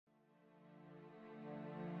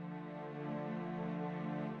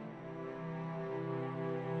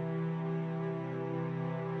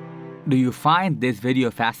Do you find this video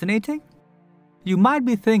fascinating? You might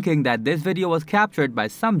be thinking that this video was captured by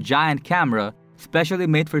some giant camera specially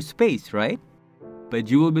made for space, right? But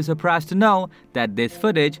you will be surprised to know that this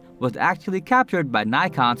footage was actually captured by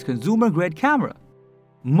Nikon's consumer-grade camera.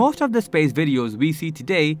 Most of the space videos we see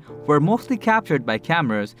today were mostly captured by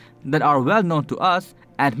cameras that are well known to us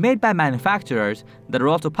and made by manufacturers that are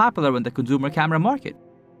also popular in the consumer camera market.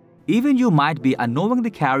 Even you might be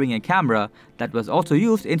unknowingly carrying a camera that was also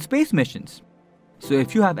used in space missions. So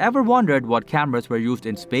if you have ever wondered what cameras were used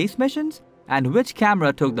in space missions and which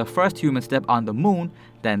camera took the first human step on the moon,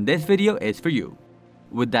 then this video is for you.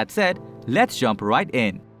 With that said, let's jump right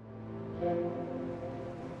in.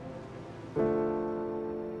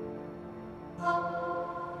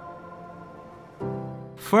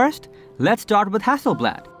 First, let's start with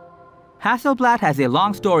Hasselblad. Hasselblad has a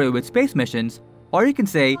long story with space missions, or you can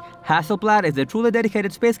say Hasselblad is a truly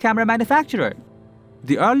dedicated space camera manufacturer.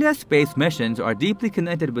 The earliest space missions are deeply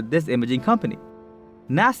connected with this imaging company.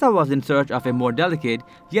 NASA was in search of a more delicate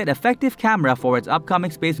yet effective camera for its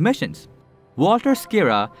upcoming space missions. Walter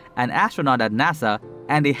Schirra, an astronaut at NASA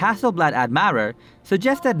and a Hasselblad admirer,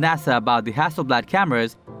 suggested NASA about the Hasselblad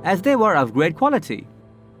cameras as they were of great quality.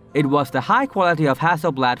 It was the high quality of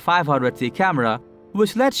Hasselblad 500C camera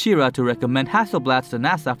which led Schirra to recommend Hasselblads to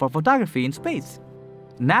NASA for photography in space.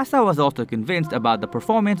 NASA was also convinced about the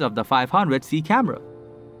performance of the 500C camera.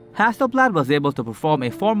 Hasselblad was able to perform a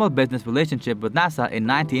formal business relationship with NASA in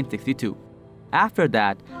 1962. After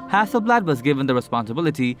that, Hasselblad was given the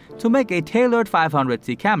responsibility to make a tailored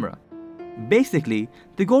 500C camera. Basically,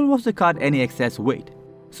 the goal was to cut any excess weight.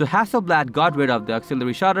 So Hasselblad got rid of the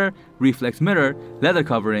auxiliary shutter, reflex mirror, leather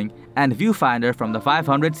covering, and viewfinder from the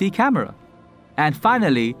 500C camera. And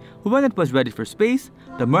finally, when it was ready for space,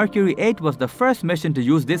 the Mercury 8 was the first mission to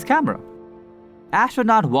use this camera.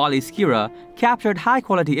 Astronaut Wally Schirra captured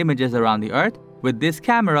high-quality images around the Earth with this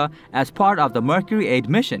camera as part of the Mercury 8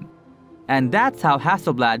 mission. And that's how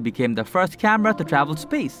Hasselblad became the first camera to travel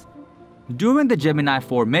space. During the Gemini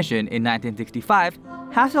 4 mission in 1965,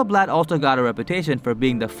 Hasselblad also got a reputation for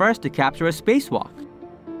being the first to capture a spacewalk.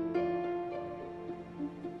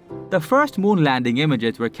 The first moon landing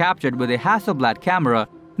images were captured with a Hasselblad camera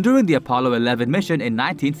during the Apollo 11 mission in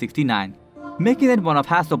 1969, making it one of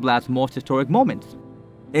Hasselblad's most historic moments.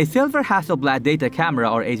 A silver Hasselblad data camera,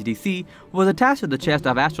 or HDC, was attached to the chest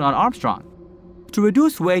of astronaut Armstrong. To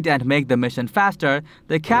reduce weight and make the mission faster,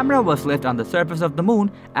 the camera was left on the surface of the moon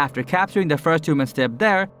after capturing the first human step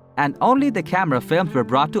there, and only the camera films were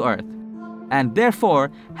brought to Earth. And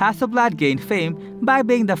therefore, Hasselblad gained fame by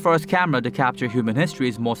being the first camera to capture human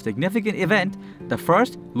history's most significant event, the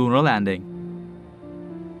first lunar landing.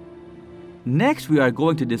 Next, we are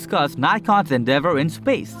going to discuss Nikon's endeavor in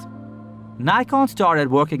space. Nikon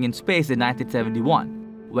started working in space in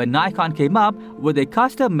 1971, when Nikon came up with a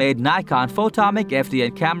custom-made Nikon Photomic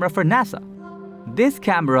FDN camera for NASA. This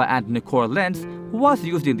camera and Nikkor lens was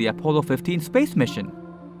used in the Apollo 15 space mission.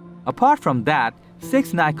 Apart from that,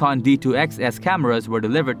 6 Nikon D2XS cameras were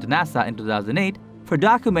delivered to NASA in 2008 for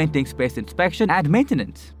documenting space inspection and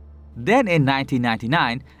maintenance. Then in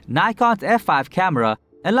 1999, Nikon's F5 camera,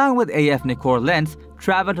 along with AF Nikkor lens,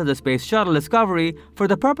 traveled to the Space Shuttle Discovery for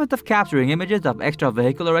the purpose of capturing images of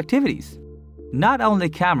extravehicular activities. Not only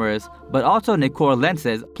cameras, but also Nikkor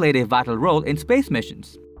lenses played a vital role in space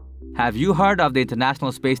missions. Have you heard of the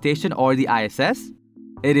International Space Station, or the ISS?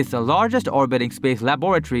 It is the largest orbiting space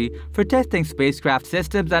laboratory for testing spacecraft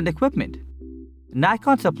systems and equipment.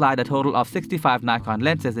 Nikon supplied a total of 65 Nikon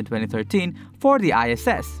lenses in 2013 for the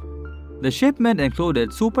ISS. The shipment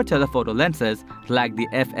included super telephoto lenses like the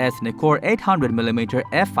FS Nikkor 800mm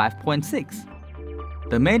f5.6.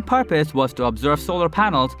 The main purpose was to observe solar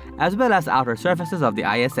panels as well as outer surfaces of the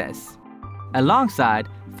ISS. Alongside,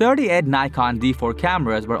 38 Nikon D4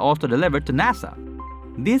 cameras were also delivered to NASA.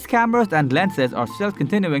 These cameras and lenses are still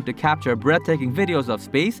continuing to capture breathtaking videos of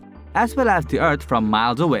space as well as the Earth from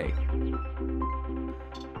miles away.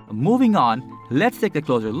 Moving on, let's take a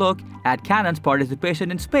closer look at Canon's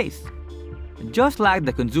participation in space. Just like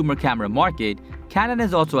the consumer camera market, Canon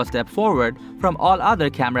is also a step forward from all other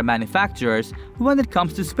camera manufacturers when it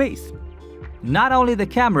comes to space. Not only the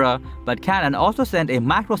camera, but Canon also sent a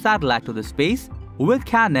microsatellite to the space with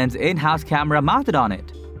Canon's in-house camera mounted on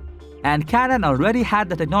it. And Canon already had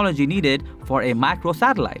the technology needed for a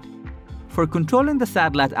microsatellite. For controlling the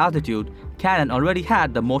satellite's altitude, Canon already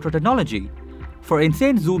had the motor technology. For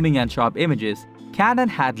insane zooming and sharp images, Canon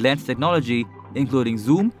had lens technology including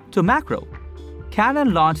zoom to macro.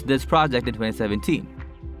 Canon launched this project in 2017.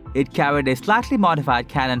 It carried a slightly modified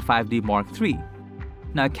Canon 5D Mark III.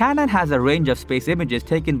 Now, Canon has a range of space images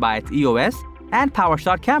taken by its EOS and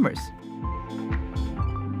PowerShot cameras.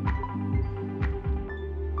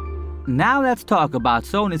 Now let's talk about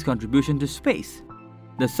Sony's contribution to space.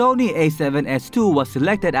 The Sony a7S II was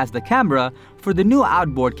selected as the camera for the new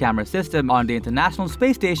outboard camera system on the International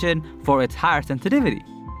Space Station for its higher sensitivity.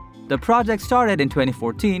 The project started in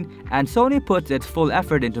 2014, and Sony puts its full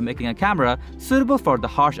effort into making a camera suitable for the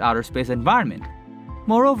harsh outer space environment.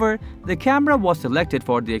 Moreover, the camera was selected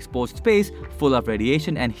for the exposed space full of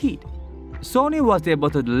radiation and heat. Sony was able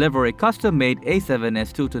to deliver a custom-made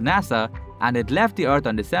a7S II to NASA, and it left the Earth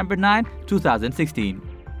on December 9, 2016.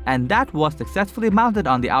 And that was successfully mounted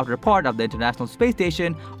on the outer part of the International Space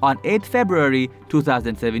Station on 8 February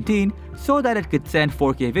 2017 so that it could send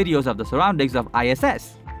 4K videos of the surroundings of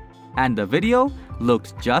ISS. And the video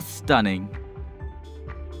looks just stunning.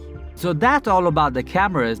 So that's all about the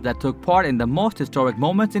cameras that took part in the most historic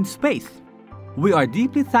moments in space. We are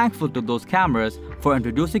deeply thankful to those cameras for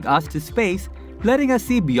introducing us to space, letting us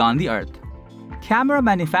see beyond the Earth. Camera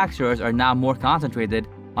manufacturers are now more concentrated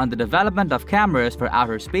on the development of cameras for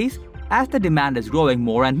outer space as the demand is growing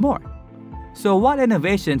more and more. So what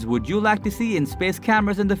innovations would you like to see in space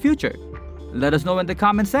cameras in the future? Let us know in the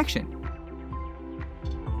comment section.